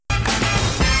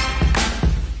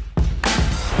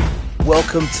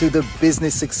welcome to the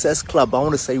Business Success Club. I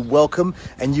want to say welcome,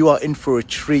 and you are in for a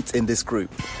treat in this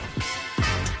group.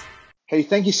 Hey,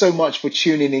 thank you so much for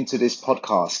tuning into this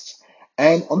podcast.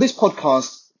 And on this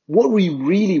podcast, what we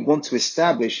really want to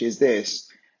establish is this: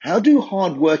 how do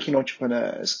hardworking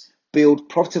entrepreneurs build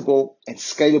profitable and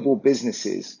scalable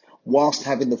businesses whilst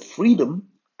having the freedom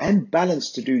and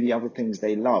balance to do the other things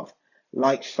they love,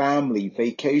 like family,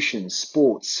 vacations,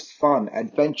 sports, fun,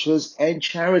 adventures, and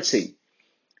charity?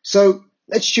 So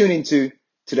let's tune into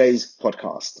today's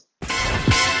podcast.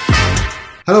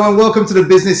 Hello and welcome to the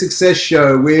Business Success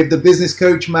Show with the business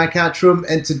coach, Mac Attram.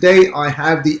 And today I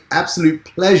have the absolute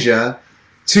pleasure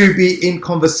to be in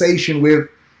conversation with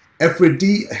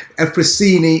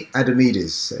Efrosyni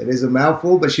Adamides. It is a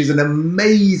mouthful, but she's an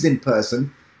amazing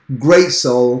person, great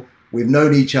soul. We've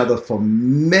known each other for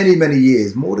many, many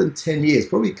years, more than 10 years,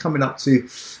 probably coming up to,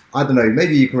 I don't know,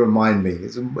 maybe you can remind me.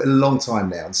 It's a long time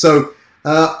now. So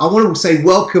I want to say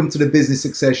welcome to the Business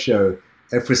Success Show,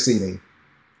 Efrosyni.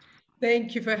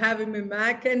 Thank you for having me,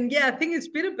 Mac. And yeah, I think it's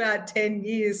been about 10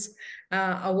 years.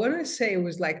 I want to say it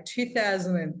was like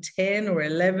 2010 or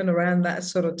 11, around that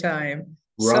sort of time.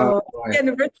 Right, so, right.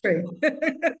 Anniversary.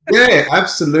 Yeah,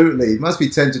 absolutely. It must be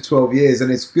 10 to 12 years.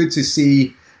 And it's good to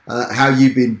see how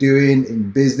you've been doing in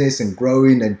business and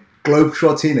growing and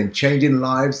globetrotting and changing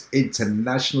lives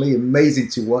internationally. Amazing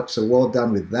to watch. So well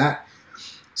done with that.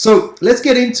 So let's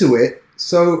get into it.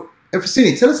 So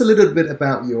Efrosyni, tell us a little bit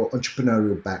about your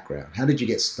entrepreneurial background. How did you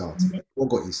get started? What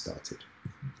got you started?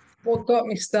 What got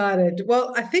me started?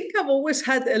 Well, I think I've always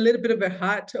had a little bit of a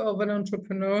heart of an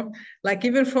entrepreneur. Like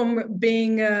even from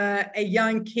being a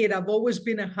young kid, I've always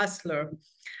been a hustler.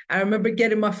 I remember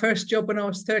getting my first job when I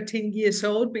was 13 years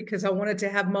old because I wanted to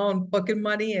have my own pocket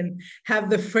money and have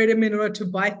the freedom in order to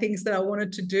buy things that I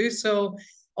wanted to do. So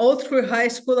all through high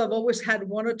school, I've always had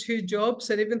one or two jobs,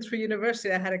 and even through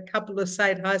university, I had a couple of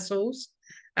side hustles.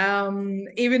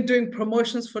 Even doing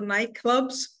promotions for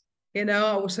nightclubs. You know,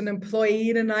 I was an employee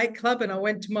in a nightclub, and I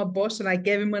went to my boss and I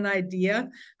gave him an idea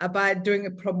about doing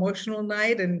a promotional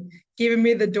night and giving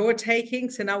me the door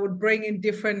takings, and I would bring in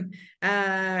different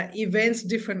events,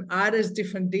 different artists,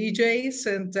 different DJs,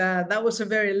 and that was a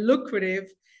very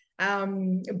lucrative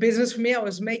business for me. I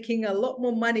was making a lot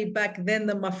more money back then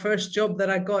than my first job that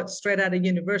I got straight out of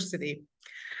university.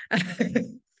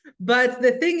 But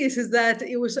the thing is that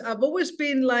I've always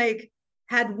been like,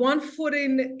 had one foot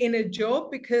in a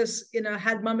job because, you know, I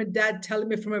had mom and dad telling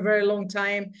me from a very long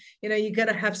time, you know, you got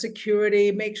to have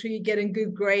security, make sure you're getting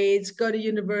good grades, go to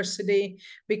university,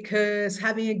 because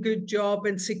having a good job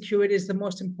and security is the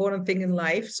most important thing in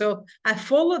life. So I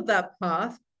followed that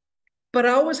path. But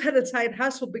I always had a side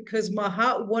hustle because my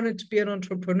heart wanted to be an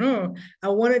entrepreneur. I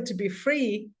wanted to be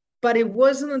free. But it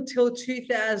wasn't until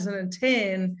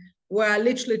 2010 where I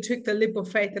literally took the leap of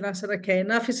faith and I said, okay,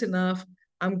 enough is enough.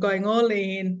 I'm going all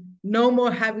in. No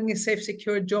more having a safe,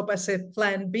 secure job as a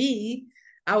plan B.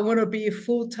 I want to be a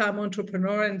full-time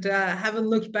entrepreneur, and haven't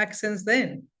looked back since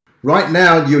then. Right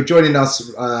now, you're joining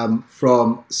us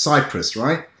from Cyprus,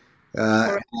 right?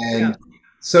 Yeah.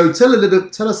 So tell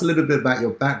us a little bit about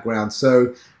your background.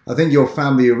 So I think your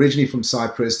family originally from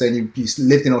Cyprus, then you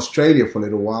lived in Australia for a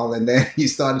little while, and then you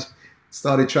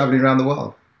started traveling around the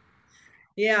world.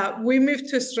 Yeah, we moved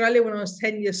to Australia when I was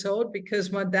 10 years old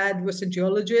because my dad was a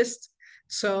geologist.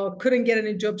 So couldn't get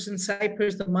any jobs in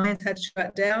Cyprus. The mines had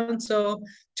shut down. So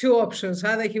two options: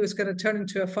 either he was going to turn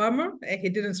into a farmer, and he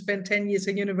didn't spend 10 years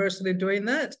in university doing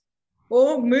that,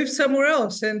 or move somewhere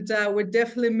else. And we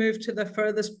definitely moved to the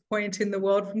furthest point in the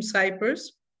world from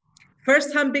Cyprus.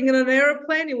 First time being in an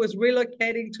airplane, it was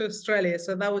relocating to Australia.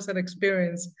 So that was an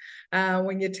experience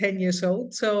when you're 10 years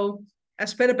old. So I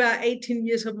spent about 18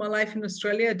 years of my life in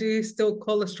Australia. I do still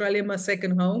call Australia my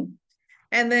second home.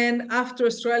 And then after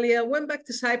Australia, I went back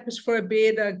to Cyprus for a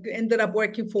bit. I ended up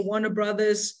working for Warner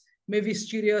Brothers movie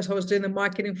studios. I was doing the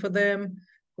marketing for them.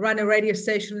 Run a radio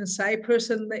station in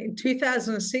Cyprus, and in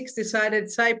 2006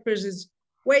 decided Cyprus is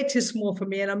way too small for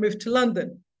me, and I moved to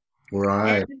London.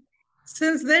 Right. And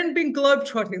since then, been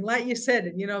globetrotting, like you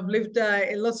said. You know, I've lived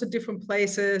in lots of different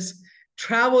places,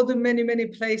 traveled to many, many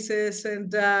places,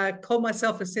 and call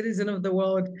myself a citizen of the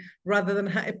world rather than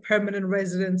a permanent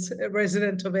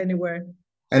resident of anywhere.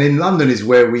 And in London is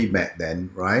where we met then,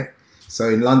 right? So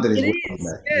in London is where we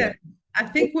met. Yeah. I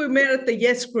think we met at the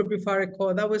Yes Group, if I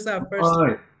recall. That was our first.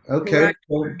 Right.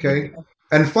 Okay.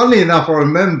 And funnily enough, I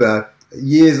remember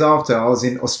years after I was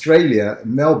in Australia,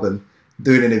 Melbourne,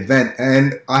 doing an event,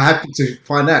 and I happened to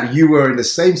find out you were in the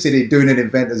same city doing an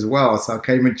event as well. So I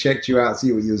came and checked you out,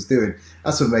 see what you was doing.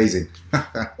 That's amazing.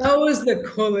 That was the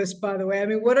coolest, by the way. I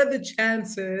mean, what are the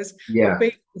chances of Yeah.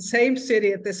 being in the same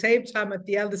city at the same time at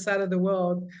the other side of the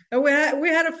world? And we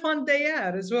had a fun day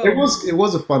out as well. It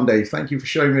was a fun day. Thank you for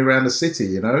showing me around the city,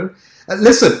 you know.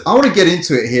 Listen, I want to get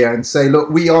into it here and say, look,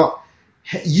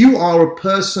 you are a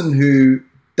person who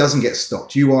doesn't get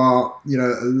stopped. You are, you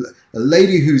know, a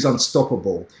lady who's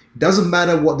unstoppable. It doesn't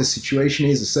matter what the situation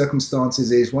is, the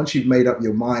circumstances is. Once you've made up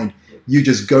your mind, you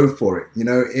just go for it. You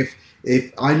know,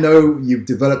 if I know you've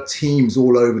developed teams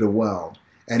all over the world,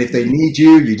 and if they need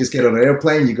you, you just get on an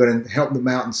airplane, you go and help them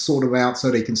out and sort them out so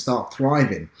they can start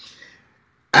thriving.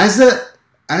 As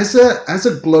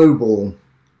a global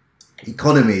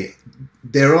economy,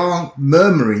 there are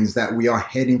murmurings that we are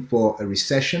heading for a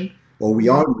recession, or we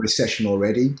are in a recession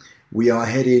already. We are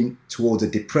heading towards a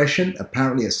depression,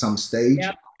 apparently at some stage.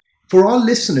 Yep. For our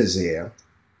listeners here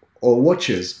or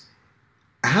watchers,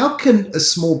 how can a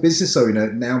small business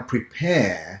owner now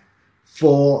prepare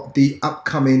for the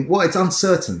upcoming, well, it's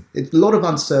uncertain. It's a lot of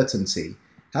uncertainty.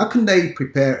 How can they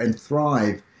prepare and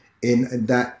thrive in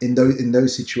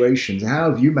those situations? How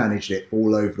have you managed it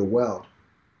all over the world?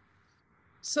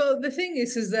 So the thing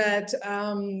is that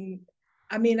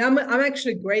I mean, I'm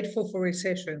actually grateful for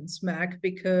recessions, Mac,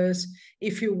 because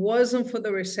if it wasn't for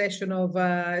the recession of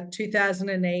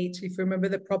 2008, if you remember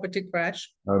the property crash,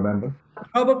 I remember. I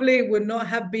probably would not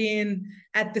have been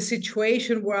at the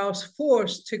situation where I was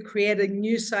forced to create a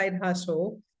new side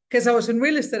hustle because I was in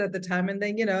real estate at the time. And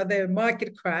then, the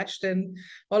market crashed. And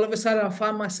all of a sudden, I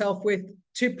found myself with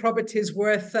two properties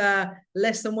worth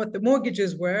less than what the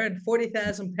mortgages were and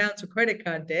 £40,000 of credit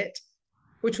card debt,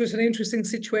 which was an interesting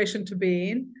situation to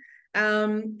be in.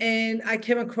 And I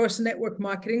came across network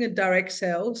marketing and direct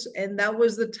sales. And that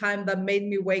was the time that made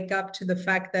me wake up to the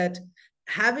fact that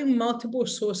having multiple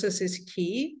sources is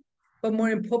key, but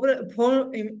more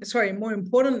importantly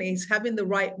is having the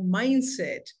right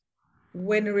mindset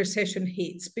when a recession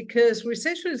hits, because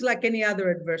recession is like any other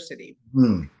adversity.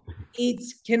 It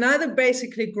can either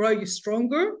basically grow you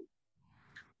stronger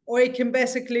or it can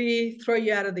basically throw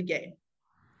you out of the game.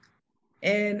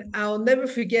 And I'll never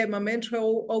forget, my mentor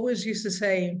always used to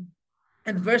say,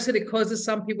 adversity causes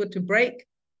some people to break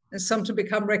and some to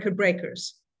become record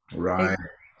breakers. Right.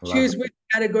 Choose which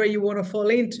category you want to fall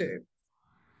into.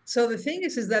 So the thing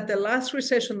is that the last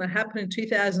recession that happened in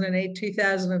 2008,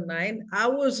 2009, I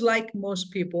was like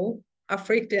most people. I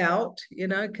freaked out,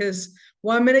 because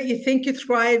one minute you think you're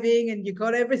thriving and you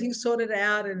got everything sorted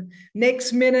out, and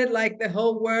next minute, like the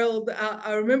whole world.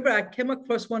 I remember I came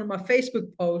across one of my Facebook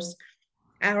posts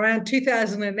around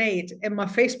 2008, and my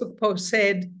Facebook post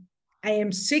said, I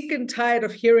am sick and tired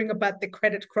of hearing about the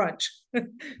credit crunch.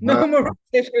 No more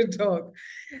recession talk.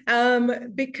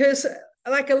 Because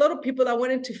like a lot of people, I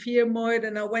went into fear mode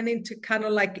and I went into kind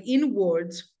of like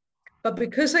inwards. But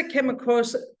because I came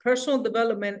across personal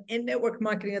development and network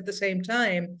marketing at the same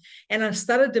time, and I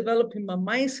started developing my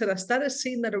mindset, I started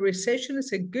seeing that a recession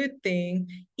is a good thing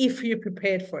if you're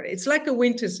prepared for it. It's like a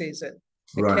winter season,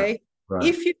 okay? Right.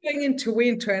 If you're going into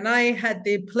winter, and I had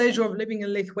the pleasure of living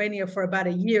in Lithuania for about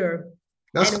a year,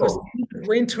 and it was the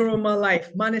winter of my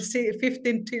life, minus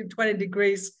 15 to 20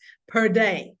 degrees per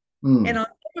day. And I'll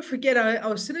never forget, I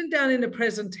was sitting down in a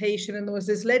presentation and there was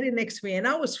this lady next to me and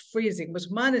I was freezing. It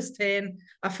was minus 10.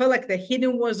 I felt like the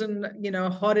heating wasn't,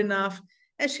 hot enough.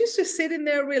 And she's just sitting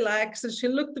there relaxed. And she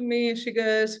looked at me and she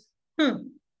goes,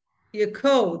 you're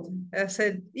cold. I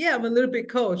said, yeah, I'm a little bit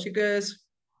cold. She goes,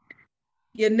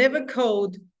 you're never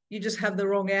cold. You just have the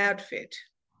wrong outfit.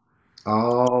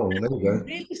 Oh, there you go. It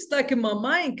really stuck in my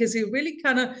mind because it really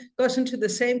kind of goes into the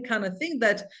same kind of thing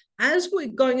that as we're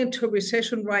going into a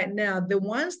recession right now, the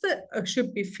ones that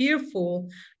should be fearful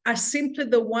are simply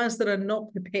the ones that are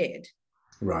not prepared.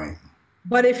 Right.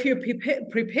 But if you're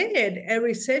prepared, a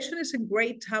recession is a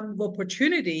great time of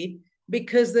opportunity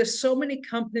because there's so many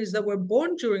companies that were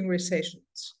born during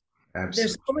recessions. Absolutely.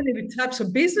 There's so many types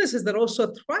of businesses that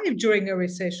also thrive during a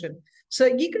recession. So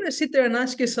you're going to sit there and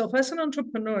ask yourself, as an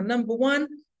entrepreneur, number one,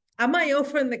 am I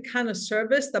offering the kind of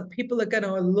service that people are going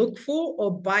to look for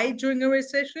or buy during a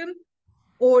recession?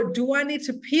 Or do I need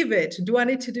to pivot? Do I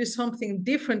need to do something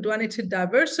different? Do I need to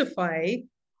diversify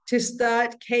to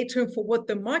start catering for what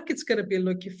the market's going to be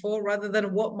looking for rather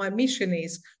than what my mission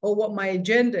is or what my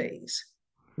agenda is?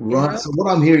 Right. So what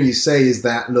I'm hearing you say is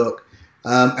that, look,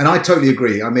 and I totally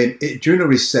agree. I mean, during a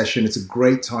recession, it's a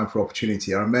great time for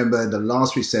opportunity. I remember in the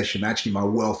last recession, actually, my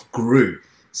wealth grew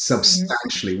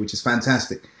substantially, which is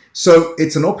fantastic. So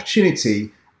it's an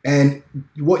opportunity. And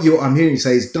what I'm hearing you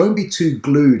say is don't be too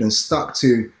glued and stuck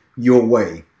to your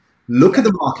way. Look at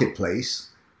the marketplace,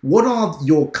 what are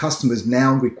your customers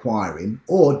now requiring,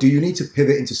 or do you need to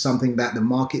pivot into something that the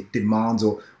market demands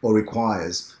or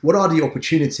requires? What are the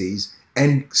opportunities,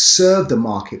 and serve the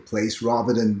marketplace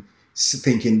rather than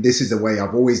thinking this is the way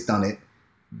I've always done it.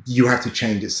 You have to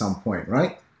change at some point,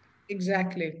 right?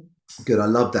 Exactly. Good, I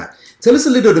love that. Tell us a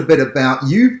little bit about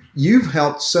you've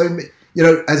helped so many,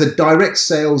 as a direct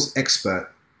sales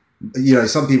expert.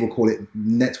 Some people call it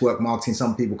network marketing,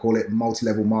 some people call it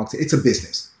multi-level marketing. It's a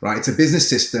business, right? It's a business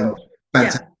system.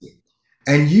 Fantastic. Yeah.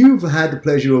 And you've had the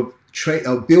pleasure of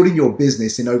building your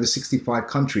business in over 65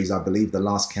 countries, I believe, the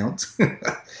last count.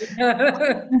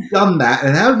 You've done that,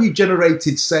 and how have you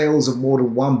generated sales of more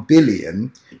than 1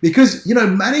 billion? Because,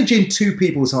 managing 2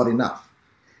 people is hard enough.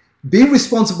 Being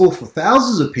responsible for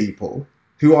thousands of people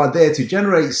who are there to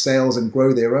generate sales and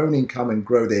grow their own income and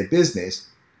grow their business,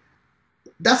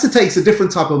 takes a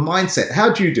different type of mindset.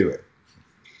 How do you do it?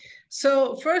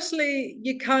 So firstly,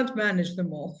 you can't manage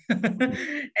them all.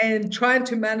 And trying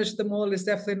to manage them all is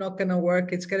definitely not going to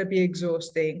work. It's going to be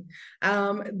exhausting.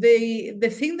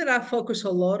 The thing that I focus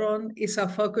a lot on is I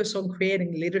focus on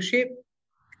creating leadership.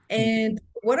 And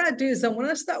what I do is that when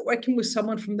I start working with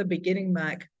someone from the beginning,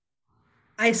 Mac,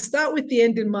 I start with the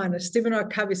end in mind, as Stephen R.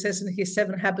 Covey says in his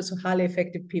 7 Habits of Highly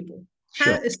Effective People.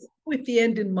 Sure. Start with the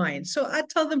end in mind. So I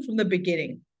tell them from the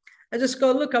beginning, I just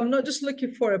go, look, I'm not just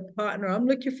looking for a partner. I'm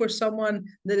looking for someone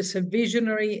that is a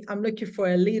visionary. I'm looking for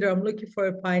a leader. I'm looking for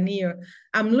a pioneer.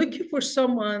 I'm looking for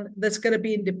someone that's going to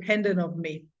be independent of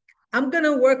me. I'm going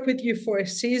to work with you for a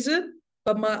season,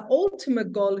 but my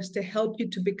ultimate goal is to help you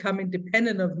to become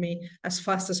independent of me as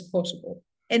fast as possible.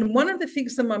 And one of the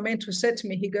things that my mentor said to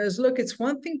me, he goes, look, it's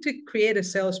one thing to create a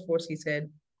sales force, he said,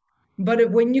 but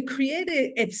when you create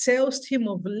a sales team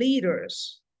of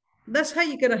leaders, that's how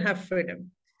you're going to have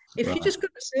freedom. If you just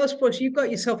got a sales force, you've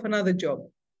got yourself another job.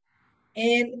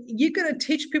 And you're going to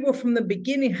teach people from the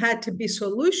beginning how to be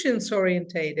solutions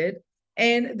orientated.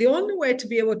 And the only way to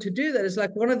be able to do that is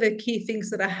like one of the key things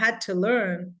that I had to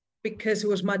learn, because it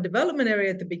was my development area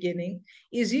at the beginning,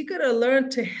 is you got to learn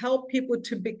to help people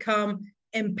to become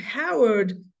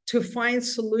empowered to find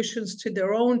solutions to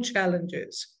their own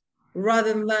challenges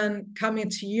rather than coming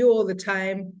to you all the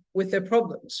time with their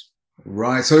problems.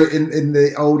 Right. So in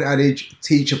the old adage,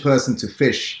 teach a person to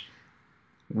fish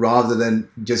rather than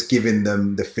just giving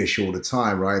them the fish all the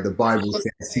time, right? The Bible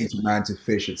says teach a man to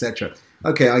fish, etc.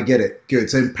 Okay, I get it. Good.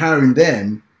 So empowering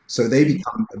them so they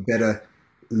become a better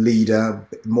leader,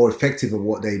 more effective at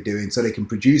what they're doing, so they can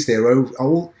produce their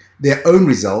own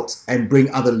results and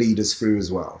bring other leaders through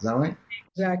as well. Is that right?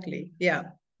 Exactly. Yeah.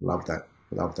 Love that.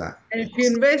 Love that. And if you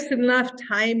invest enough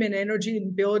time and energy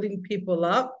in building people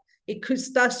up, it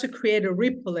starts to create a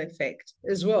ripple effect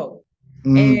as well.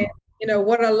 And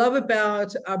what I love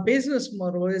about our business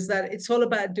model is that it's all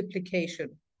about duplication.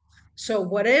 So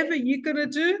whatever you're going to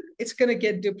do, it's going to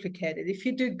get duplicated. If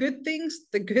you do good things,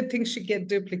 the good things should get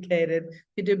duplicated.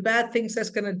 If you do bad things, that's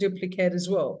going to duplicate as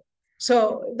well.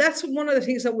 So that's one of the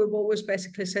things that we've always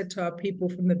basically said to our people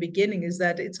from the beginning, is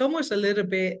that it's almost a little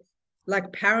bit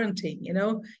like parenting.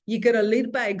 You got to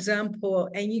lead by example,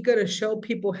 and you got to show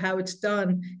people how it's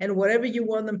done. And whatever you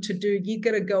want them to do, you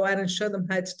got to go out and show them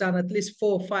how it's done at least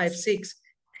 4, 5, 6,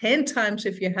 10 times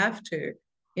if you have to.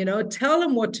 Tell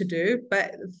them what to do,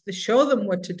 but show them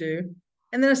what to do.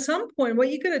 And then at some point, what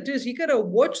you got to do is you got to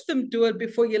watch them do it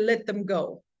before you let them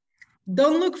go.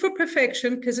 Don't look for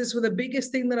perfection, because it's the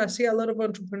biggest thing that I see a lot of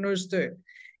entrepreneurs do.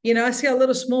 I see a lot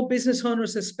of small business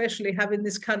owners, especially, having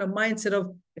this kind of mindset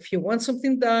of, if you want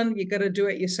something done, you got to do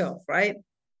it yourself, right?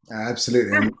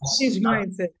 Absolutely. That's his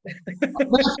mindset.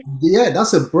 Yeah,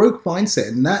 that's a broke mindset,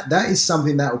 and that is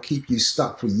something that will keep you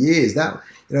stuck for years. That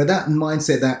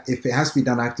mindset that if it has to be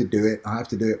done, I have to do it. I have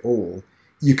to do it all.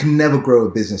 You can never grow a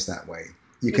business that way.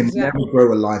 You can never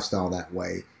grow a lifestyle that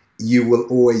way. You will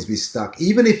always be stuck.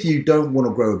 Even if you don't want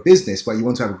to grow a business, but you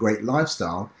want to have a great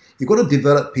lifestyle, you've got to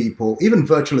develop people, even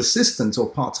virtual assistants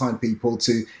or part-time people,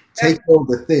 to take all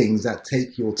the things that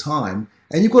take your time.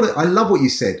 And you've got to, I love what you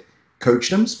said,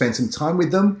 coach them, spend some time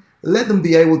with them, let them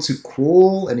be able to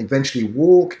crawl and eventually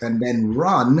walk and then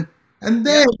run. And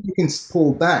then you can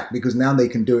pull back, because now they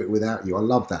can do it without you. I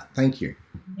love that. Thank you.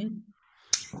 Mm-hmm.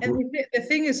 And the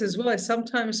thing is as well, is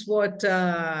sometimes what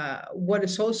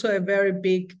is also a very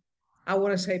big, I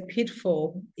want to say,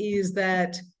 pitfall, is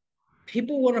that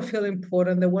people want to feel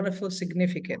important. They want to feel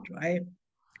significant, right?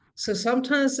 So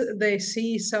sometimes they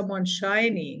see someone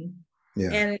shining,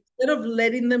 and instead of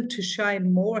letting them to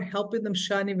shine more, helping them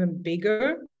shine even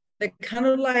bigger, they kind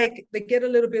of like, they get a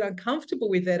little bit uncomfortable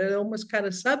with it and almost kind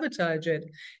of sabotage it.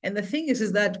 And the thing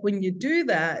is that when you do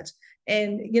that,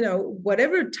 and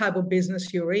whatever type of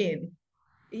business you're in,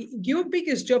 your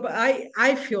biggest job,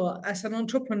 I feel, as an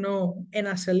entrepreneur and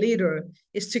as a leader,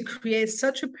 is to create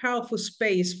such a powerful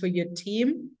space for your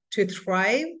team to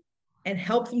thrive and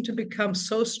help them to become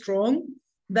so strong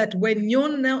that when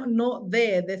you're not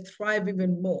there, they thrive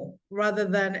even more, rather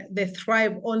than they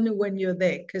thrive only when you're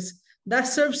there, because that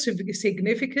serves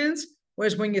significance.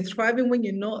 Whereas when you're thriving, when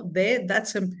you're not there,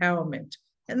 that's empowerment.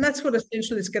 And that's what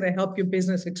essentially is going to help your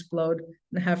business explode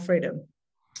and have freedom.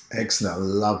 Excellent. I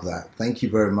love that. Thank you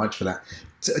very much for that.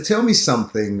 Tell me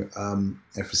something,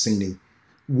 Efrosyni.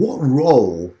 What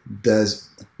role does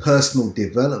personal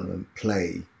development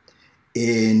play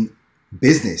in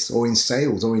business or in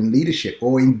sales or in leadership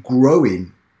or in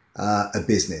growing a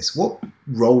business? What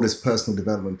role does personal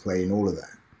development play in all of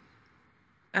that?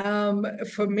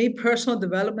 For me, personal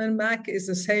development, Mac, is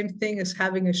the same thing as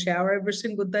having a shower every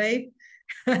single day.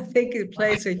 I think it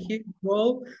plays a huge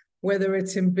role, whether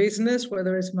it's in business,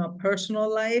 whether it's my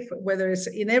personal life, whether it's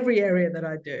in every area that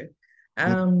I do.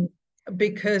 Um,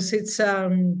 because it's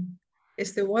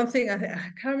the one thing, I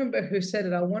can't remember who said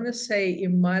it. I want to say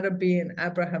it might have been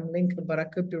Abraham Lincoln, but I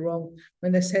could be wrong.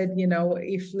 When they said,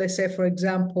 if, let's say, for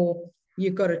example,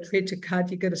 you've got a tree to cut,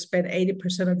 you got to spend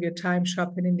 80% of your time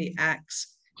sharpening the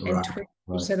axe and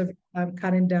 20% of your time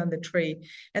cutting down the tree.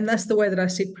 And that's the way that I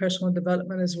see personal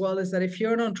development as well, is that if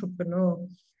you're an entrepreneur,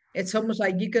 it's almost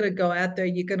like you're going to go out there,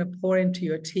 you're going to pour into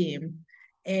your team,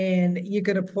 and you're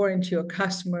going to pour into your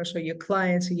customers or your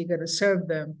clients, and you're going to serve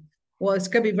them. Well, it's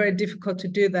going to be very difficult to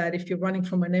do that if you're running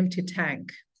from an empty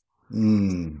tank.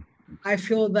 I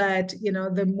feel that,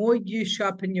 the more you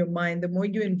sharpen your mind, the more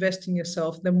you invest in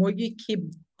yourself, the more you keep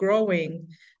growing,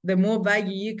 the more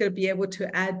value you're going to be able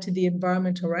to add to the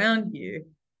environment around you.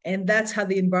 And that's how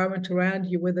the environment around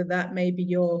you, whether that may be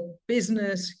your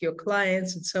business, your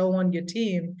clients, and so on, your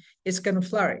team, is going to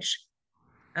flourish.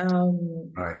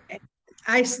 Right.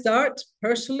 I start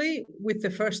personally with the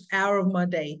first hour of my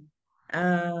day.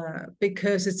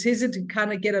 Because it's easy to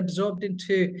kind of get absorbed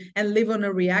into and live on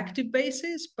a reactive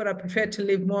basis, but I prefer to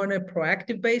live more on a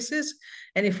proactive basis.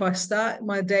 And if I start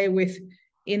my day with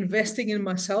investing in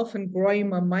myself and growing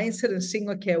my mindset and seeing,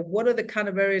 okay, what are the kind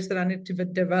of areas that I need to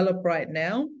develop right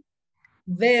now?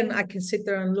 Then I can sit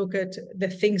there and look at the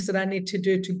things that I need to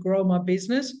do to grow my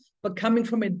business, but coming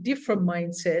from a different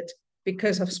mindset,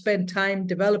 because I've spent time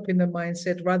developing the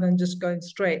mindset rather than just going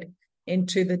straight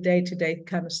into the day-to-day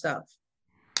kind of stuff.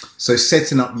 So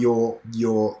setting up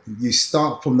you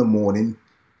start from the morning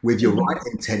with your right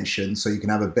intention so you can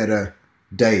have a better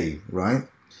day, right?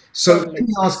 So Totally. let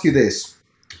me ask you this.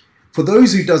 For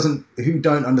those who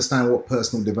don't understand what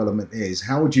personal development is,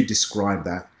 how would you describe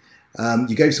that?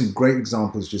 You gave some great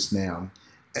examples just now.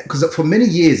 Because for many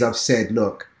years I've said,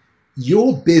 look,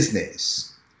 your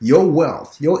business, your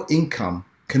wealth, your income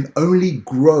can only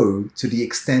grow to the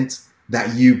extent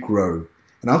that you grow.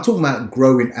 And I'm talking about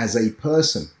growing as a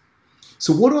person.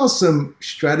 So what are some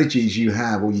strategies you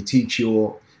have or you teach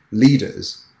your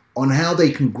leaders on how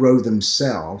they can grow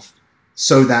themselves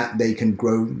so that they can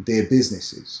grow their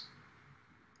businesses?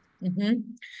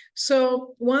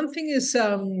 So one thing is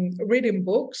reading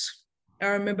books. I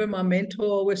remember my mentor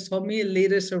always told me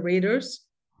leaders are readers.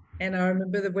 And I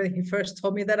remember that when he first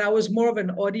told me that, I was more of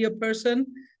an audio person.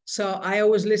 So I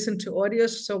always listened to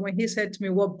audios. So when he said to me,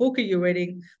 what book are you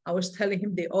reading? I was telling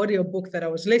him the audio book that I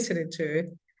was listening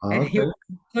to. And he was,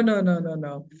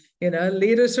 no.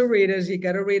 Leaders are readers. You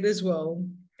got to read as well.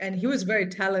 And he was very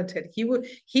talented.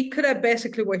 He could have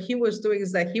basically, what he was doing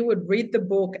is that he would read the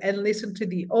book and listen to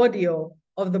the audio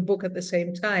of the book at the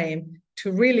same time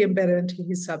to really embed it into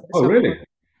his subject. Oh, really?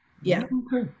 Yeah.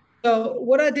 Okay. So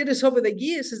what I did is over the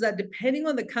years is that depending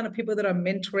on the kind of people that I'm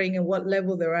mentoring and what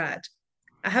level they're at,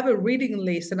 I have a reading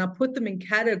list and I put them in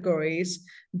categories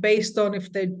based on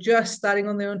if they're just starting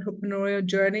on their entrepreneurial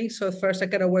journey. So first I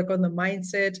got to work on the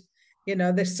mindset.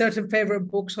 There's certain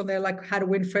favorite books on there, like How to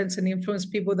Win Friends and Influence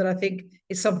People, that I think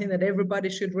is something that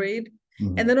everybody should read.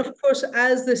 And then, of course,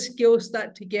 as the skills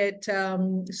start to get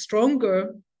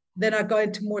stronger, then I go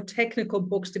into more technical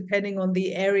books depending on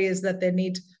the areas that they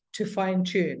need to fine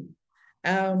tune.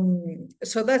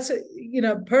 So that's,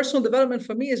 personal development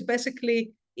for me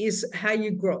is how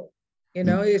you grow.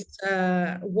 It's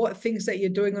what things that you're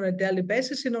doing on a daily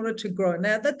basis in order to grow.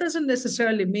 Now, that doesn't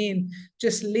necessarily mean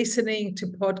just listening to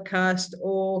podcasts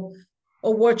or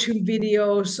watching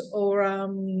videos or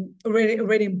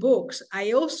reading books.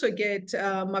 I also get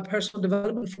my personal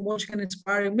development from watching an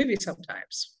inspiring movie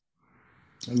sometimes.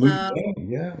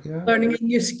 Learning a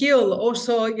new skill,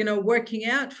 also, working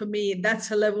out for me,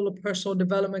 that's a level of personal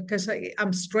development because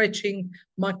I'm stretching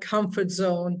my comfort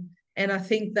zone. And I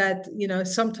think that,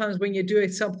 sometimes when you're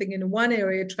doing something in one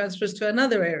area, it transfers to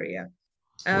another area.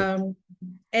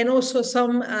 And also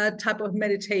some type of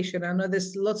meditation. I know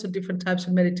there's lots of different types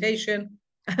of meditation.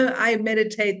 I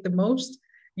meditate the most,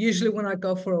 usually when I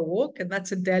go for a walk, and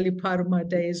that's a daily part of my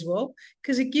day as well,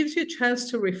 because it gives you a chance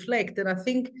to reflect. And I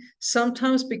think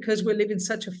sometimes because we live in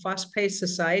such a fast-paced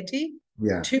society,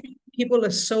 Yeah. too many people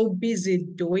are so busy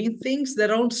doing things, they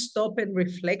don't stop and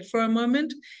reflect for a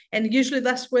moment. And usually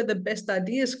that's where the best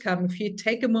ideas come. If you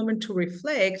take a moment to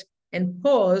reflect and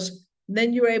pause,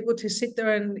 then you're able to sit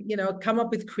there and come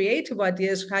up with creative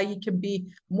ideas how you can be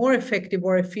more effective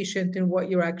or efficient in what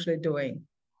you're actually doing.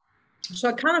 So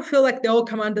I kind of feel like they all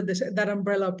come under that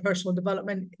umbrella of personal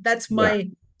development. That's Yeah.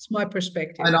 my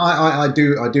perspective. And I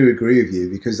do agree with you,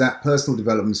 because that personal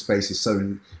development space is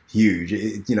so huge.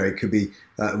 It could be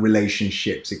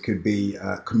relationships, it could be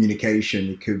communication,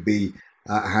 it could be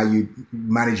how you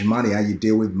manage money, how you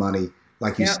deal with money,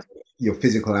 like you said, your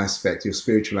physical aspect, your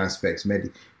spiritual aspects,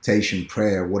 meditation,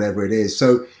 prayer, whatever it is.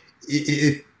 So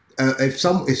if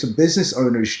a business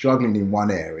owner is struggling in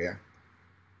one area,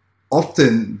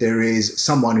 often there is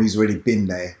someone who's already been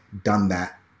there, done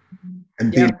that,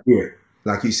 and been through it.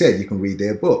 Like you said, you can read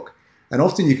their book, and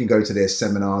often you can go to their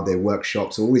seminar, their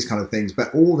workshops, all these kind of things.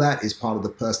 But all that is part of the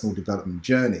personal development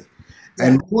journey.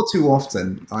 And more too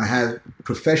often, I have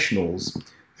professionals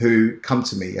who come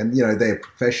to me, and they're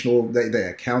professional, they're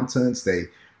accountants, they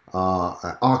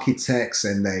are architects,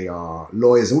 and they are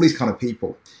lawyers, all these kind of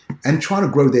people, and trying to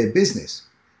grow their business.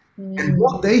 And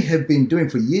what they have been doing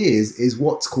for years is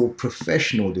what's called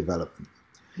professional development.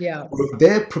 Yeah.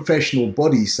 Their professional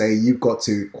bodies say you've got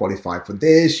to qualify for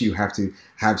this, you have to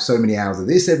have so many hours of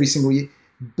this every single year.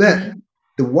 But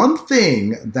the one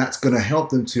thing that's going to help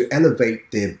them to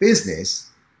elevate their business,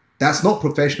 that's not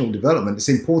professional development, it's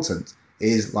important,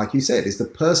 is, like you said, is the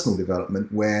personal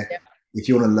development, where if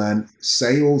you want to learn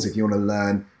sales, if you want to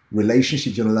learn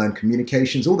relationships, you want to learn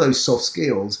communications, all those soft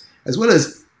skills, as well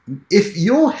as if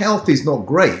your health is not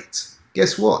great,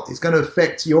 guess what? It's going to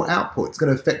affect your output. It's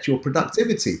going to affect your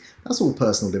productivity. That's all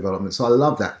personal development. So I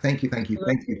love that. Thank you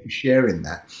for sharing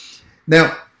that.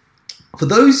 Now, for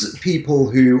those people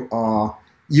who are,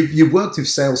 you've worked with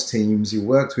sales teams, you've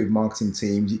worked with marketing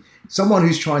teams, someone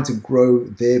who's trying to grow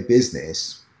their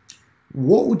business,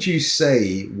 what would you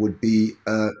say would be,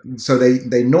 so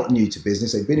they're not new to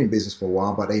business, they've been in business for a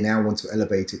while, but they now want to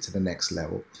elevate it to the next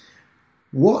level.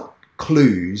 What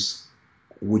clues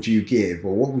would you give,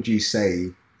 or what would you say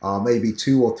are maybe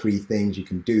 2 or 3 things you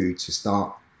can do to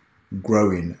start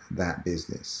growing that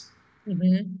business?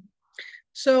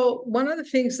 So one of the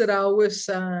things that I always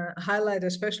highlight,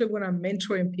 especially when I'm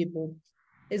mentoring people,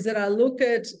 is that I look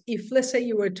at, if let's say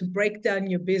you were to break down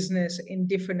your business in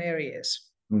different areas,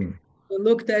 we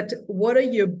looked at what are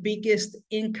your biggest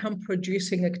income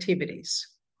producing activities,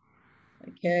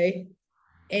 okay?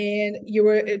 And you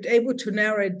were able to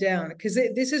narrow it down, because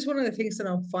this is one of the things that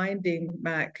I'm finding,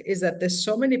 Mac, is that there's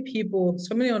so many people,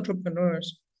 so many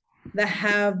entrepreneurs that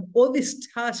have all these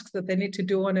tasks that they need to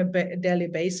do on a daily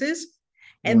basis.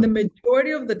 And the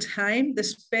majority of the time, they're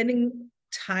spending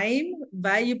time,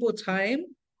 valuable time,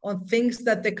 on things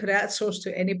that they could outsource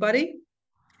to anybody.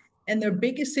 And their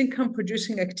biggest income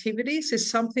producing activities is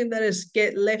something that is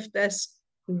left as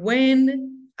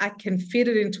when I can fit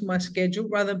it into my schedule,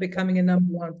 rather than becoming a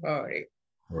number one priority.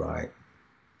 Right.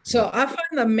 So I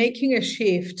find that making a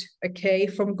shift, okay,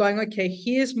 from going, okay,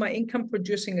 here's my income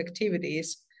producing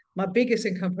activities, my biggest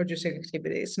income producing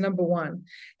activities, number one.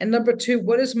 And number two,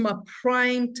 what is my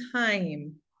prime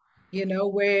time,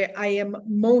 where I am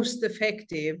most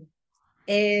effective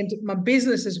and my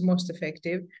business is most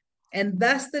effective. And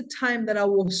that's the time that I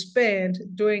will spend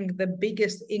doing the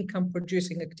biggest income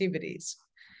producing activities.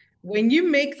 When you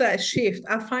make that shift,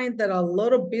 I find that a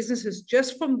lot of businesses,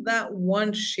 just from that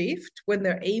one shift, when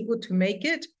they're able to make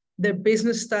it, their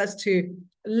business starts to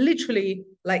literally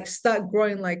start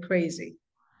growing like crazy,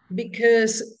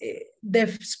 because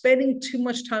they're spending too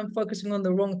much time focusing on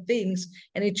the wrong things,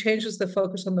 and it changes the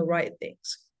focus on the right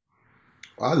things.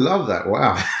 I love that.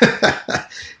 Wow.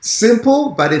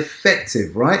 Simple but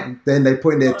effective, right? Then they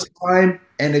put in their time,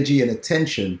 energy, and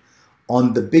attention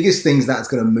on the biggest things that's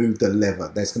going to move the lever,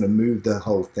 that's going to move the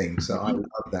whole thing. So I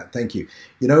love that. Thank you.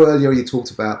 Earlier you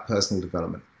talked about personal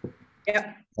development.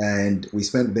 Yeah. And we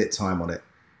spent a bit of time on it.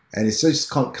 And it's just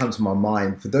come to my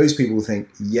mind, for those people who think,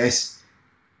 yes,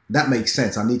 that makes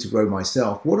sense, I need to grow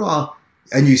myself.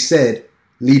 And you said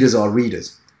leaders are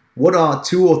readers. What are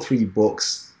 2 or 3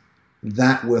 books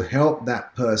that will help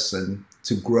that person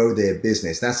to grow their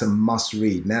business? That's a must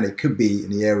read. Now, it could be in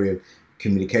the area of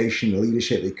communication,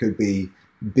 leadership. It could be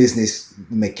business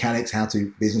mechanics,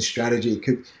 business strategy. It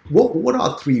could. What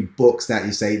are 3 books that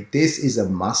you say this is a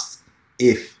must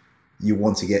if you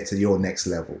want to get to your next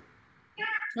level?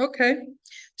 Okay.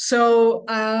 So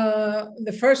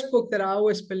the first book that I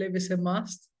always believe is a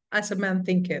must, As a Man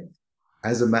Thinketh.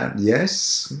 As a man,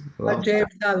 yes. Love James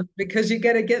Allen, because you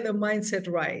got to get the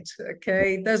mindset right.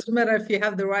 Okay. It doesn't matter if you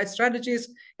have the right strategies.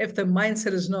 If the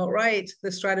mindset is not right,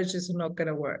 the strategies are not going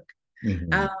to work.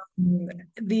 that.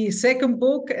 The second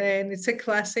book, and it's a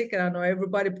classic, and I know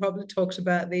everybody probably talks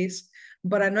about this,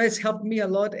 but I know it's helped me a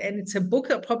lot. And it's a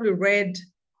book I probably read.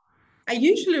 I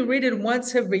usually read it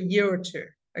once every year or two.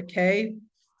 Okay.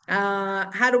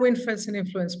 How to Influence and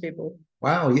Influence People.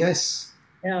 Wow, yes.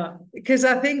 Yeah, because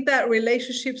I think that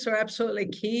relationships are absolutely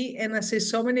key. And I see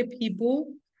so many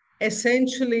people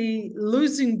essentially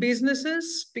losing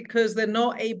businesses because they're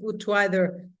not able to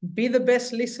either be the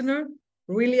best listener,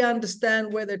 really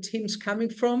understand where their team's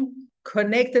coming from,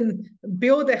 connect and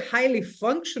build a highly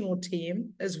functional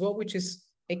team as well, which is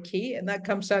a key. And that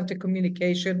comes down to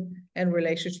communication and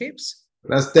relationships.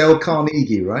 That's Dale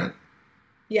Carnegie, right?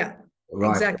 Yeah,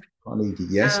 Right. exactly. Carnegie,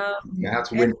 yes. How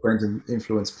to win friends and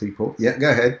influence people. Yeah,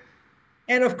 go ahead.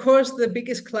 And of course, the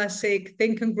biggest classic,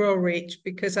 Think and Grow Rich,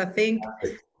 because I think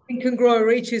Think and Grow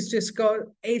Rich is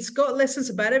it's got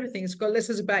lessons about everything. It's got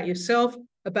lessons about yourself,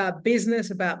 about business,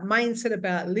 about mindset,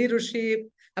 about leadership,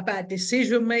 about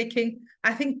decision making.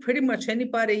 I think pretty much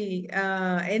anybody,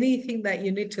 anything that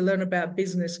you need to learn about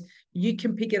business, you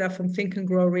can pick it up from Think and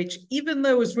Grow Rich, even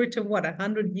though it was written,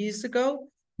 100 years ago,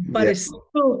 but Yeah, it's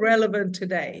still relevant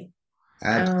today.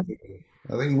 absolutely.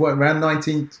 I think what around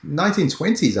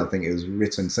 1920s, I think it was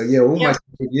written. So yeah, Yeah. almost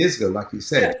 100 years ago, like you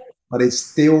said, but it's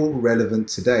still relevant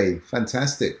today.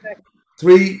 Fantastic.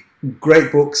 3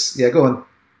 great books. Yeah, go on.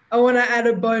 I want to add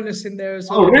a bonus in there as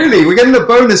well. Oh, really? We're getting a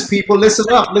bonus, people. Listen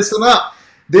up, listen up.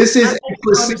 This is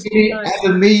Efrosyni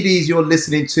Adamides you're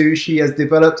listening to. She has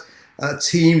developed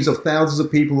teams of thousands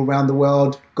of people around the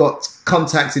world, got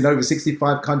contacts in over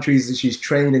 65 countries that she's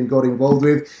trained and got involved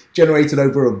with, generated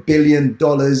over $1 billion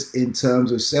in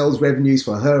terms of sales revenues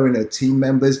for her and her team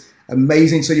members.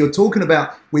 Amazing. So we're talking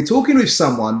with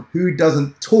someone who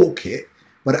doesn't talk it,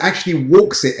 but actually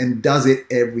walks it and does it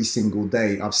every single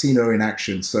day. I've seen her in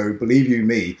action. So believe you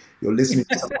me, you're listening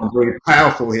to someone very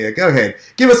powerful here. Go ahead.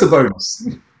 Give us a bonus.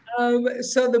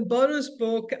 So the bonus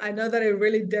book, I know that it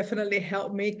really definitely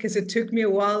helped me because it took me a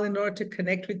while in order to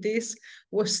connect with this,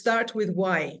 was Start With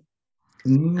Why.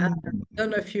 I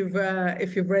don't know if you've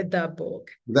read that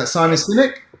book. Is that Simon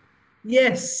Sinek?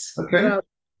 Yes. Okay.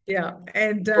 Yeah.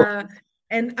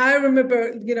 And I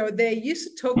remember, they used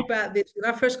to talk about this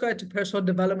when I first got into personal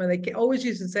development. They always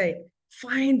used to say,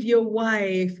 find your why.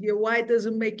 If your why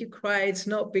doesn't make you cry, it's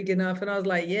not big enough. And I was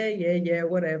like, yeah,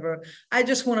 whatever. I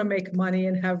just want to make money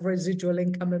and have residual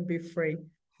income and be free.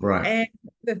 Right. And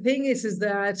the thing is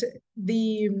that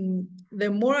the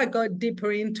more I got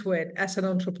deeper into it as an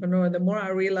entrepreneur, the more I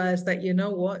realized that, you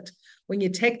know what, when you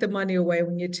take the money away,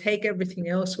 when you take everything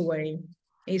else away,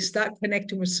 and you start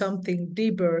connecting with something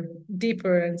deeper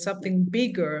and something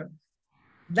bigger,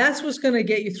 that's what's going to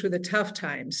get you through the tough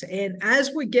times. And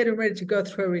as we're getting ready to go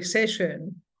through a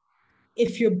recession,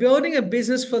 if you're building a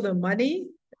business for the money,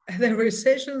 the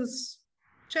recession's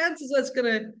chances are it's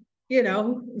going to,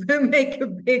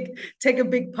 take a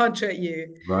big punch at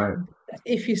you. Right.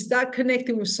 If you start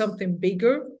connecting with something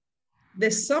bigger,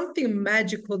 there's something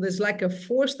magical. There's like a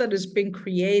force that has been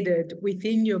created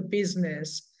within your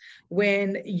business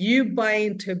when you buy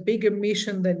into a bigger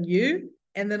mission than you,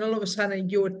 and then all of a sudden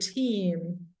your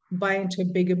team buy into a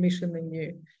bigger mission than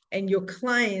you, and your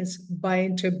clients buy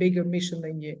into a bigger mission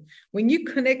than you. When you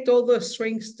connect all these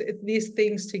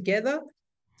things together,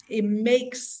 it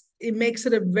makes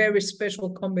it a very special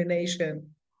combination.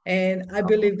 And I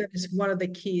believe that is one of the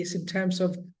keys in terms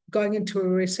of going into a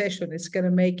recession. It's going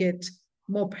to make it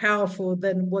more powerful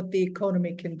than what the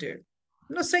economy can do.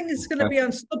 I'm not saying it's going to be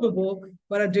unstoppable,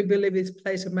 but I do believe it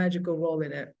plays a magical role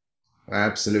in it.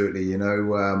 Absolutely.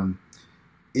 You're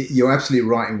absolutely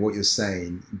right in what you're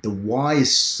saying. The why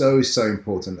is so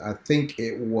important. I think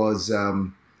it was,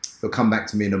 it'll come back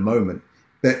to me in a moment,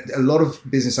 but a lot of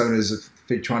business owners are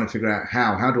trying to figure out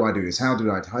how do I do this? How do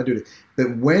I do it?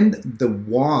 But when the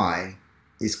why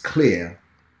is clear,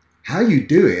 how you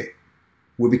do it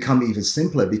will become even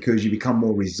simpler because you become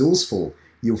more resourceful.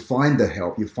 You'll find the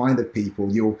help, you'll find the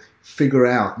people, you'll figure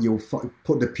out, you'll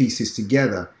put the pieces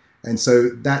together. And so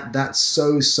that's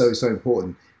so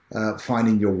important,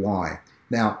 finding your why.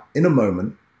 Now, in a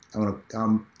moment, I want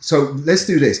to, so let's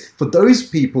do this. For those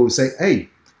people who say, hey,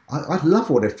 I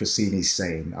love what Efrosyni's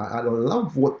saying. I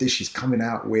love what she's coming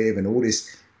out with and all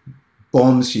this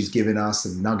bombs she's giving us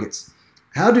and nuggets.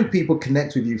 How do people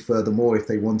connect with you furthermore if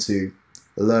they want to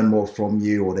learn more from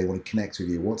you or they want to connect with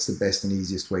you, what's the best and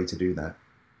easiest way to do that?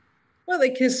 Well,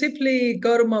 they can simply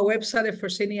go to my website at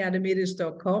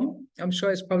efrosyniadamides.com. I'm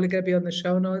sure it's probably going to be on the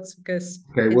show notes because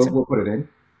Okay, it's we'll put it in.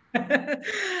 but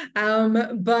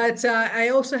I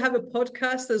also have a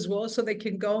podcast as well, so they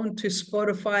can go on to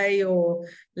Spotify or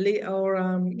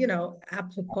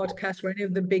Apple Podcasts or any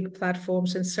of the big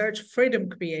platforms and search Freedom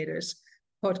Creators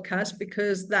podcast,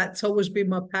 because that's always been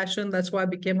my passion. That's why I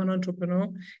became an entrepreneur,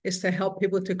 is to help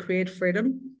people to create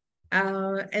freedom.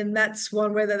 And that's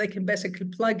one way that they can basically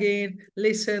plug in,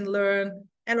 listen, learn.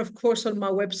 And of course, on my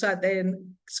website,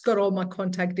 then it's got all my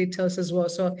contact details as well.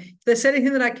 So if there's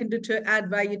anything that I can do to add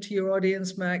value to your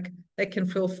audience, Mac, they can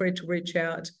feel free to reach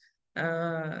out.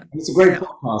 It's a great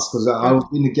podcast because I was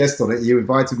being a guest on it. You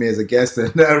invited me as a guest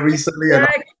and recently, and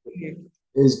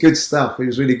it was good stuff. It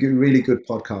was really good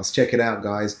podcast. Check it out,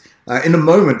 guys. In a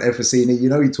moment, Efrosyni,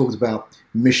 you talked about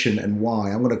mission and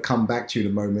why. I'm going to come back to you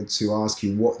in a moment to ask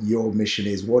you what your mission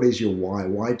is. What is your why?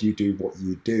 Why do you do what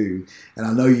you do? And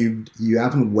I know you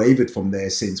haven't wavered from there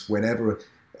since whenever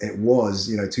it was,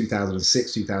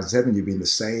 2006, 2007. You've been the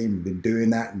same. You've been doing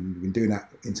that, and you've been doing that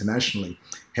internationally,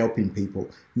 helping people.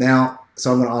 Now,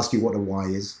 so I'm going to ask you what the why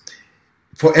is.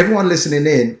 For everyone listening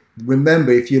in,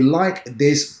 remember, if you like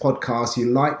this podcast, you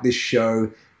like this show,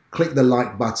 click the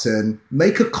like button,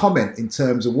 make a comment in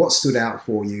terms of what stood out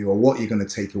for you or what you're going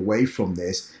to take away from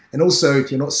this. And also,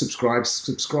 if you're not subscribed,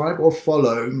 subscribe or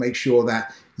follow. Make sure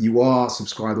that you are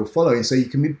subscribed or following so you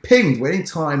can be pinged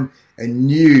anytime a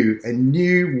new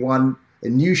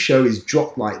show is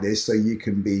dropped like this, so you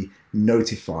can be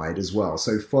notified as well.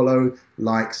 So follow,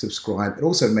 like, subscribe, and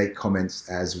also make comments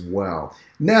as well.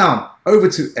 Now, over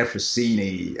to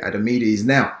Efrosyni Adamides.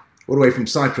 Now, all the way from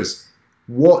Cyprus.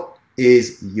 What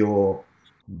is your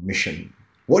mission?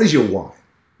 What is your why?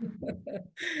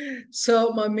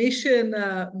 So my mission,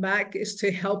 Mac, is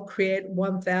to help create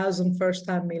 1,000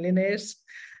 first-time millionaires.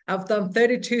 I've done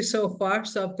 32 so far,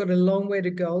 so I've got a long way to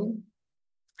go.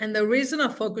 And the reason I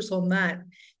focus on that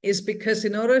is because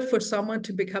in order for someone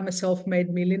to become a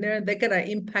self-made millionaire, they're going to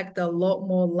impact a lot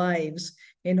more lives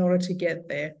in order to get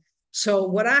there. So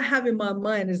what I have in my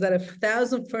mind is that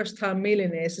 1,000 first-time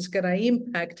millionaires is going to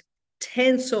impact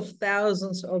tens of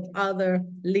thousands of other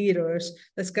leaders.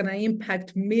 That's going to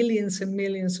impact millions and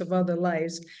millions of other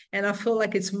lives. And I feel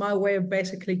like it's my way of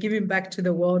basically giving back to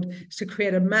the world, to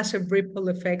create a massive ripple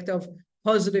effect of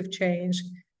positive change.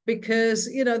 Because,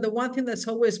 the one thing that's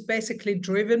always basically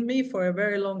driven me for a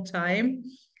very long time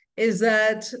is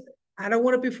that I don't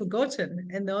want to be forgotten.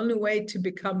 And the only way to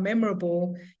become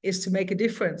memorable is to make a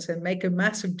difference and make a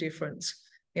massive difference.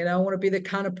 I want to be the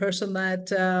kind of person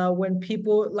that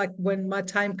when my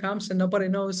time comes and nobody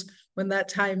knows when that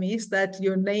time is, that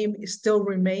your name still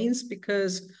remains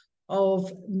because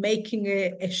of making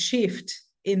a shift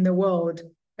in the world,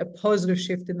 a positive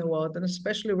shift in the world, and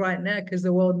especially right now because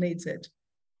the world needs it.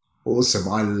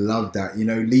 Awesome. I love that.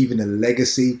 Leaving a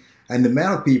legacy and the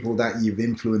amount of people that you've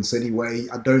influenced anyway,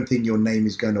 I don't think your name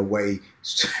is going away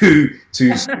to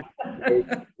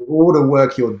all the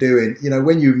work you're doing.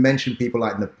 When you mention people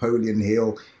like Napoleon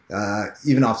Hill,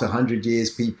 even after 100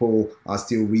 years, people are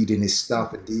still reading his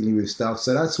stuff and dealing with stuff.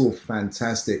 So that's all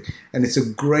fantastic. And it's a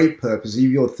great purpose.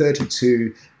 You're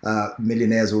 32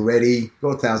 millionaires already,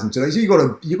 got 1,000 today. So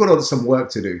you've got some work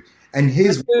to do. And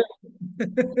here's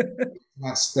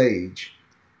that stage.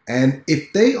 And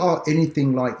if they are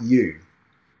anything like you,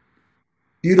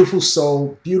 beautiful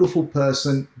soul, beautiful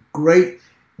person, great,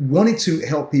 wanting to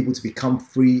help people to become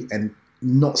free and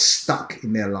not stuck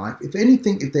in their life. If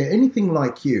they're anything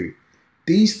like you,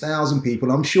 these 1,000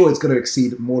 people, I'm sure it's going to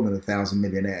exceed more than 1,000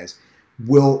 millionaires,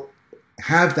 will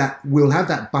have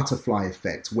that butterfly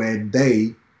effect where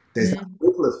there's that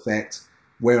ripple effect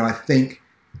where I think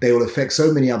they will affect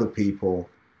so many other people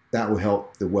that will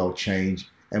help the world change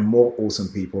and more awesome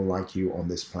people like you on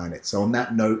this planet. So on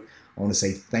that note, I want to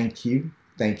say thank you.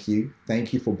 Thank you.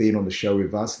 Thank you for being on the show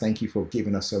with us. Thank you for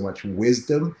giving us so much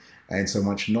wisdom and so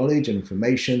much knowledge and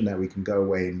information that we can go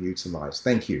away and utilize.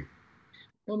 Thank you.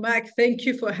 Well, Mac, thank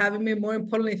you for having me. More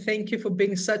importantly, thank you for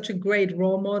being such a great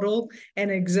role model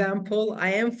and example.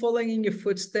 I am following in your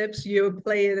footsteps. You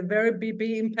played a very big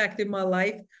impact in my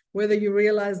life, whether you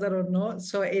realize that or not.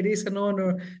 So it is an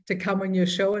honor to come on your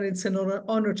show, and it's an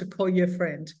honor to call you a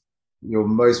friend. You're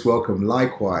most welcome.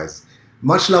 Likewise.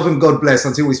 Much love and God bless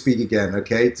until we speak again.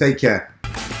 Okay, take care.